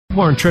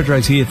Warren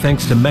Tredrea's here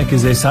thanks to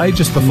Macca's SA.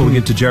 Just before we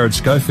get to Jared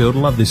Schofield, I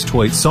love this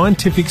tweet.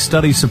 Scientific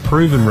studies have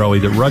proven,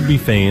 Rowie, that rugby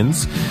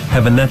fans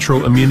have a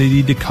natural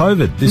immunity to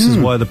COVID. This is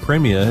why the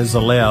Premier has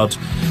allowed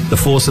the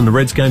Force and the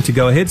Reds game to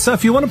go ahead. So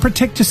if you want to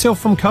protect yourself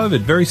from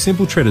COVID, very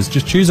simple, Treaders.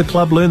 Just choose a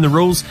club, learn the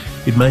rules.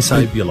 It may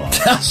save your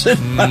life.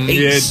 Doesn't make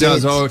it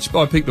sense. does.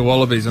 I picked the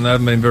Wallabies and they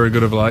haven't been very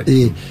good of late.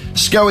 Yeah.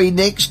 Scully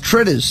next.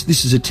 Treaders.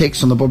 This is a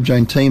text on the Bob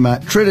Jane team.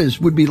 Treaders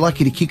would be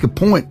lucky to kick a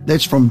point.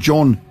 That's from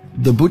John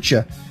the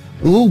Butcher.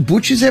 Ooh,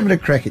 Butcher's having a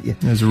crack at you.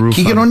 There's a real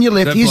Kick funny. it on your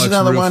left. That Here's bloke's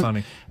another real one.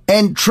 funny.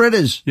 And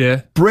Treaders.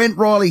 Yeah. Brent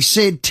Riley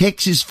said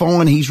Tex is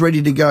fine. He's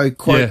ready to go,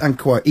 quote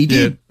unquote. He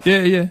did.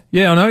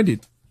 Yeah, I know he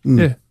did.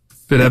 Yeah.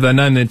 But have they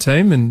named their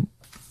team and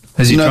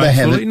has he No, trained they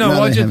haven't. fully?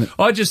 No,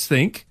 I just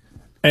think,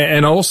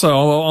 and also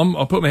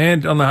I'll put my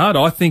hand on the heart,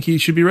 I think he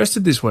should be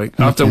rested this week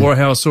after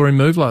how I saw him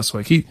move last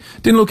week. He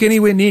didn't look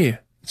anywhere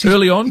near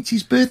early on. It's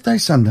his birthday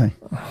Sunday.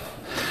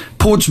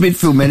 Port's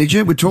midfield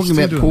manager. We're talking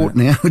about Port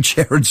now.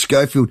 Jared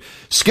Schofield.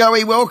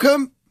 Scully,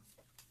 welcome.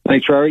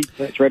 Thanks, Rory.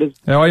 Thanks, Redders.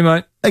 How are you,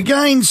 mate?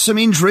 Again, some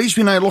injuries.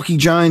 We know Lockie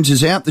Jones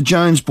is out, the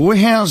Jones boy.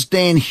 How's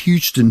Dan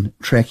Houston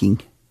tracking?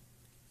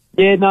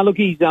 Yeah, no, look,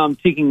 he's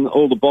ticking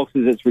all the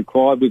boxes that's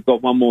required. We've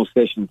got one more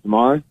session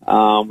tomorrow,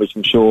 which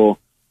I'm sure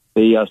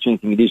the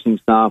strength and conditioning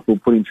staff will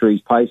put him through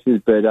his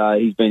paces, but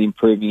he's been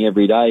improving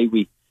every day.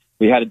 We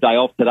had a day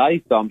off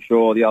today, so I'm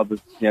sure the others,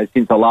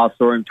 since I last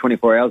saw him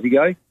 24 hours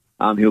ago,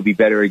 he'll be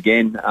better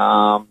again.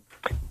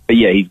 But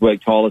yeah, he's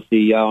worked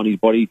tirelessly on his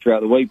body throughout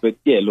the week. But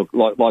yeah, look,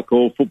 like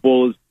all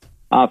footballers,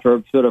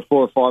 after sort of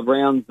 4 or 5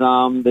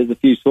 rounds, there's a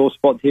few sore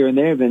spots here and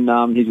there. Then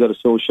he's got a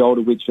sore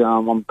shoulder, which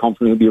I'm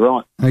confident he'll be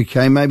right.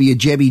 Okay, maybe a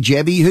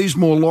jabby. Who's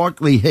more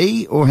likely,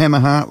 he or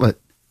Hammer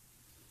Hartlett?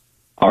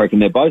 I reckon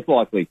they're both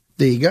likely.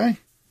 There you go.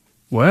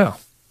 Wow.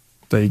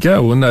 There you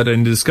go. We'll not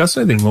need to discuss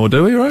anything more,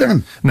 do we, right?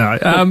 Done. No.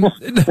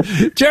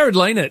 Jared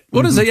Leanett,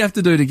 what does he have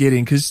to do to get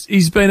in? Because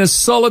he's been a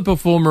solid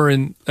performer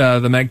in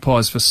the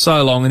Magpies for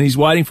so long, and he's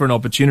waiting for an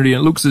opportunity,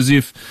 and it looks as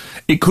if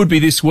it could be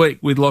this week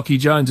with Lockie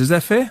Jones. Is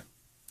that fair?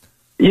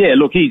 Yeah,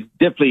 look, he's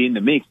definitely in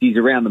the mix. He's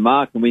around the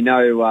mark, and we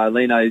know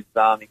Leno's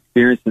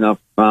experienced enough,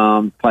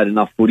 played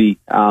enough footy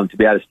to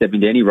be able to step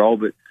into any role.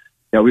 But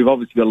we've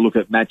obviously got to look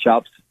at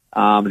matchups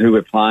and who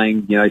we're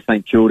playing.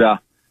 St Kilda,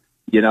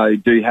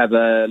 do have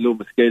a little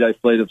mosquito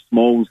fleet of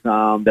smalls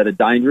that are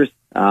dangerous,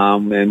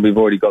 and we've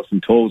already got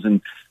some talls,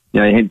 and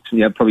hence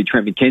probably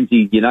Trent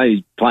McKenzie.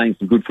 He's playing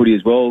some good footy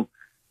as well.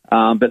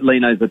 But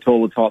Leno's a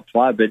taller type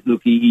player, but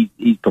look,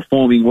 he's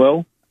performing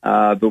well.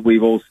 But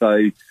we've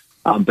also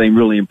been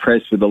really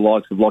impressed with the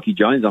likes of Lockie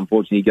Jones.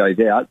 Unfortunately, he goes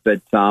out,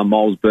 but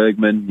Miles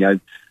Bergman,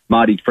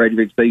 Marty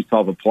Fredericks, these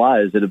type of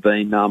players that have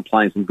been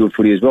playing some good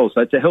footy as well. So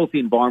it's a healthy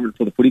environment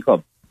for the footy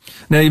club.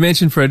 Now, you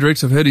mentioned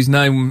Fredericks. I've heard his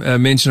name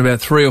mentioned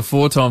about 3 or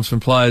 4 times from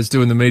players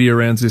doing the media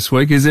rounds this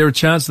week. Is there a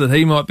chance that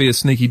he might be a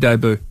sneaky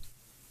debut?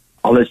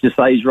 Oh, let's just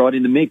say he's right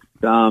in the mix.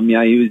 He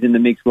was in the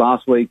mix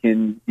last week,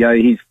 and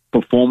his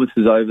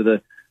performances over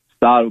the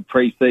start of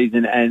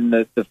pre-season and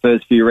the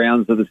first few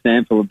rounds of the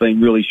sample have been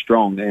really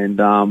strong.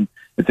 And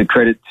it's a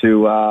credit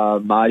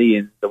to Marty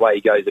and the way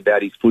he goes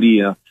about his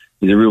footy.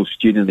 He's a real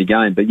student of the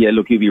game. But, yeah,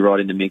 look, he'll be right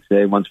in the mix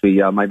there once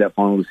we make that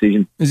final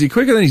decision. Is he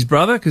quicker than his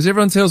brother? Because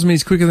everyone tells me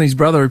he's quicker than his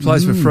brother who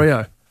plays for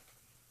Freo.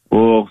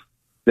 Well,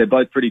 they're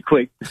both pretty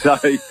quick. So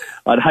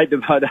I'd hate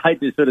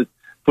to sort of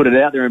put it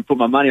out there and put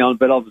my money on.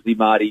 But obviously,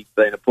 Marty,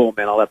 being a Port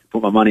man, I'll have to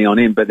put my money on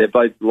him. But they're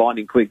both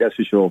lightning quick, that's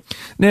for sure.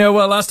 Now,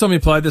 last time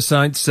you played the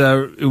Saints,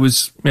 it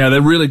was, they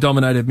really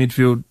dominated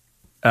midfield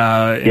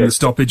in the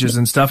stoppages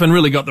and stuff, and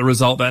really got the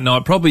result that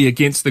night, probably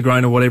against the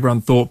grain of what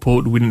everyone thought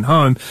Port would win at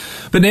home.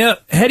 But now,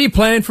 how do you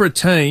plan for a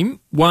team,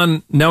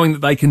 one, knowing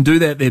that they can do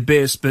that their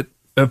best, but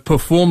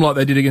perform like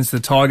they did against the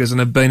Tigers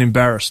and have been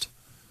embarrassed?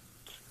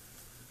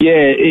 Yeah,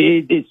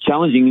 it's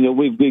challenging.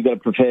 We've got to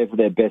prepare for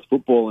their best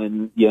football.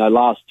 And,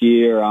 last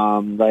year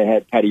they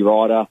had Paddy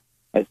Ryder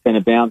at centre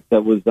bounce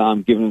that was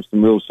giving them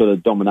some real sort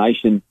of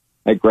domination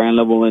at ground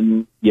level.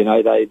 And,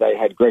 they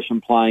had Gresham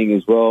playing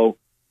as well.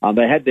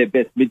 They had their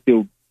best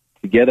midfield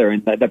together,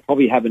 and they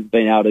probably haven't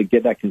been able to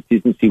get that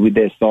consistency with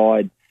their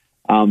side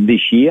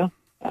this year.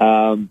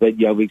 But,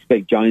 we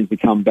expect Jones to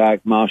come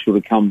back, Marshall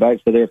to come back.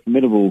 So they're a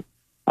formidable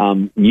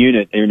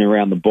unit in and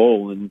around the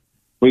ball. And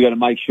we've got to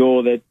make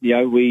sure that,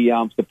 we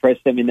suppress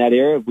them in that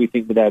area. We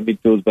think that our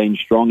midfield's been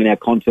strong and our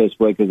contest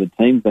work as a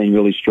team's been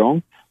really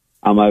strong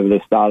over the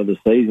start of the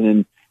season.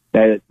 And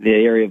the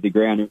area of the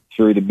ground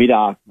through the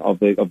mid-arc of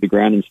the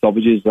ground and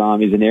stoppages is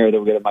an area that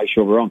we've got to make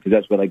sure we're on, because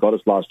that's where they got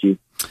us last year.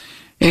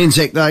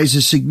 Anzac Day is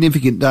a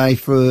significant day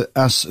for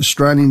us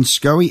Australians,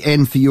 Scully,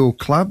 and for your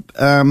club.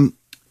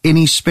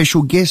 Any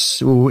special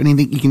guests or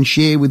anything you can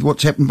share with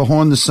what's happened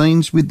behind the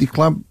scenes with the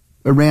club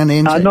around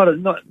Anzac?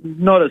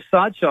 Not as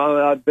such,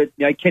 but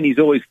Kenny's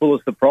always full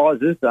of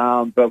surprises.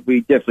 But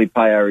we definitely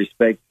pay our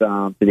respects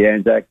to the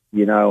Anzacs.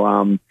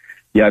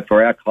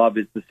 For our club,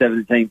 it's the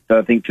 17th,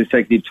 I think,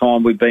 consecutive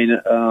time we've been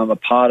a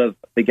part of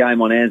the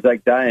game on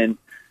Anzac Day,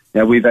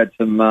 and we've had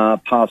some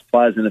past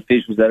players and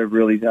officials that have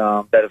really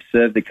that have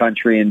served the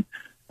country and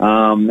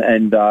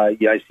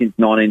since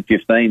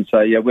 1915.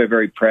 So, yeah, we're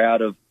very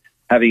proud of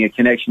having a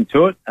connection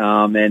to it.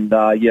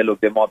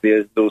 Look, there might be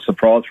a little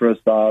surprise for us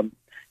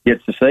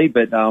yet to see,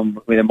 but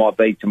there might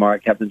be tomorrow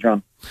at Captain's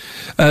Run.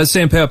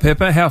 Sam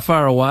Powell-Pepper, how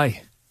far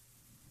away?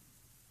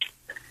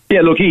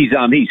 Yeah, look, he's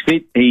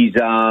fit. He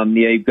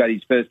got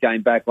his first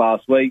game back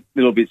last week. A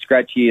little bit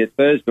scratchy at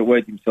first, but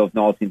worked himself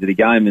nice into the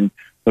game. And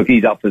look,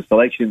 he's up for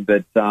selection.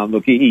 But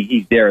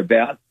he's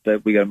thereabouts.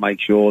 But we got to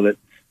make sure that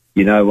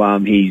he's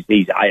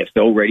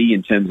AFL ready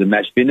in terms of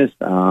match fitness.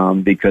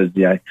 Because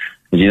you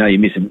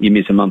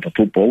miss a month of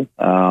football.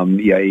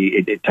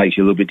 It takes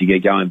you a little bit to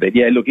get going. But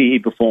yeah, look, he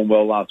performed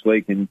well last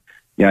week, and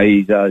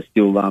he's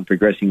still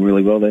progressing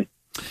really well there.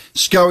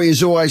 Scully,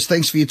 as always,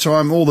 thanks for your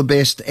time. All the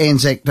best.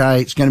 Anzac Day.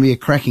 It's going to be a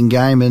cracking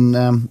game and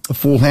a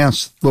full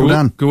house. Well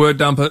done. Good word,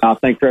 Dumper.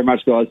 Thanks very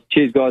much, guys.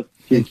 Cheers, guys.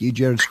 Thank you,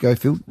 Jared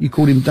Schofield. You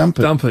called him Dumper.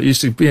 Dumper. When he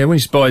used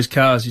to buy his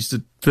cars,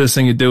 first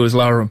thing he'd do was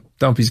lower him,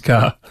 dump his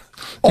car.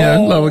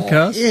 Lower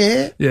cars.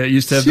 Yeah. Yeah, he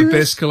used to have the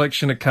best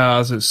collection of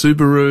cars. It was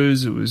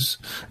Subarus. It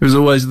was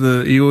always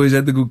he always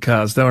had the good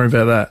cars. Don't worry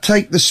about that.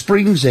 Take the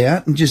springs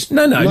out and just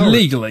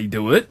legally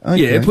do it.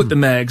 Okay. Yeah, put the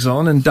mags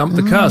on and dump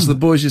the car. So the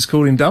boys just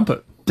called him Dump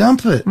It.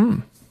 Dump it.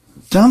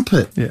 Dump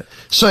it. Yeah.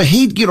 So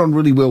he'd get on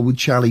really well with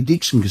Charlie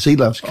Dixon because he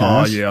loves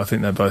cars. Oh, yeah, I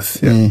think they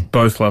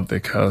both love their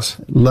cars.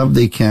 Love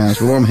their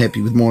cars. Well, I'm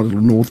happy with my little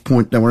North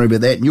Point. Don't worry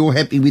about that. And you're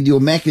happy with your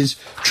Maccas.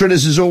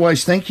 Treaders, as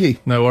always, thank you.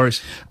 No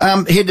worries.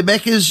 Head to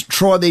Maccas,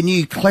 try their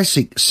new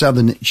classic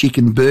Southern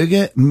Chicken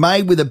Burger,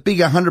 made with a big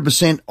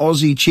 100%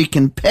 Aussie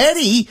chicken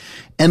patty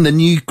and the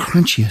new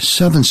crunchier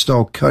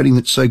Southern-style coating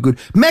that's so good.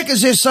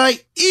 Maccas SA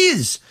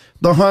is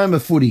the home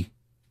of footy.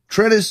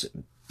 Treaders,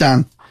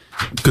 done.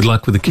 Good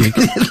luck with the kick.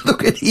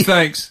 Look at you.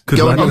 Thanks. Good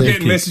luck I'm with the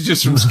getting kick.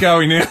 messages from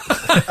Scully now.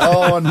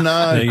 Oh, no.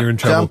 Now you're in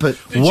trouble. Dump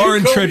it.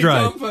 Warren Did you call me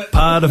Treadray, Dump It?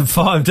 part of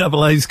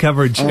 5AA's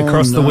coverage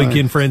across the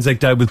weekend for Anzac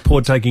Day, with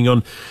Port taking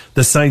on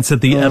the Saints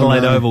at the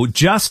Adelaide Oval.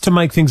 Just to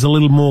make things a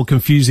little more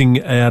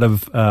confusing out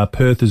of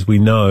Perth, as we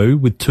know,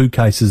 with 2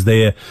 cases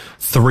there,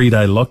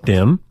 3-day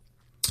lockdown.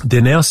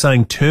 They're now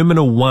saying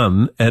Terminal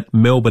 1 at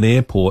Melbourne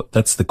Airport,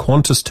 that's the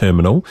Qantas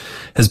terminal,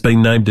 has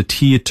been named a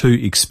Tier 2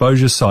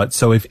 exposure site.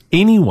 So if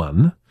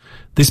anyone,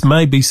 this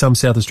may be some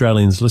South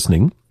Australians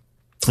listening,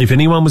 if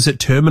anyone was at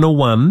Terminal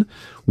 1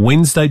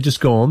 Wednesday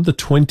just gone, the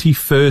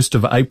 21st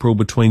of April,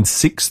 between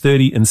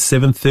 6:30 and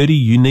 7:30,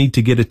 you need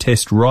to get a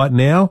test right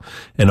now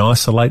and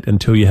isolate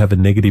until you have a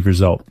negative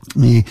result.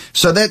 Yeah.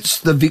 So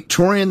that's the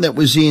Victorian that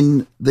was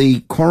in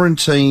the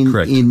quarantine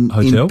Correct. in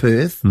Hotel.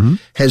 Perth,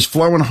 has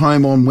flown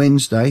home on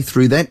Wednesday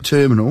through that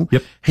terminal.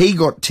 Yep. He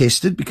got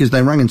tested because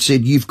they rang and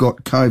said, you've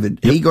got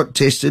COVID. He got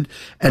tested,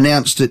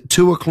 announced at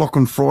 2:00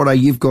 on Friday,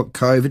 you've got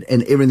COVID,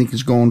 and everything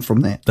has gone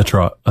from that. That's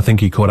right. I think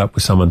he caught up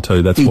with someone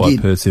too. That's He why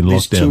did. Perth's in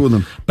There's lockdown. 2 of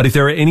them. But if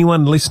there are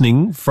anyone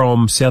listening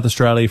from South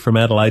Australia, from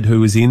Adelaide,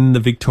 who is in the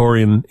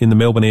Victorian, in the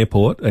Melbourne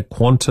Airport at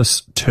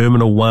Qantas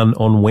Terminal 1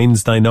 on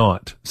Wednesday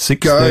night,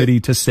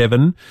 6:30 to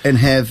 7, And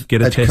have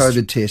get a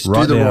COVID test.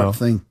 right Do the now. right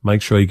thing.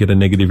 Make sure you get a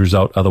negative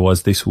result.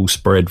 Otherwise, this will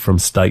spread from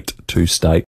state to state.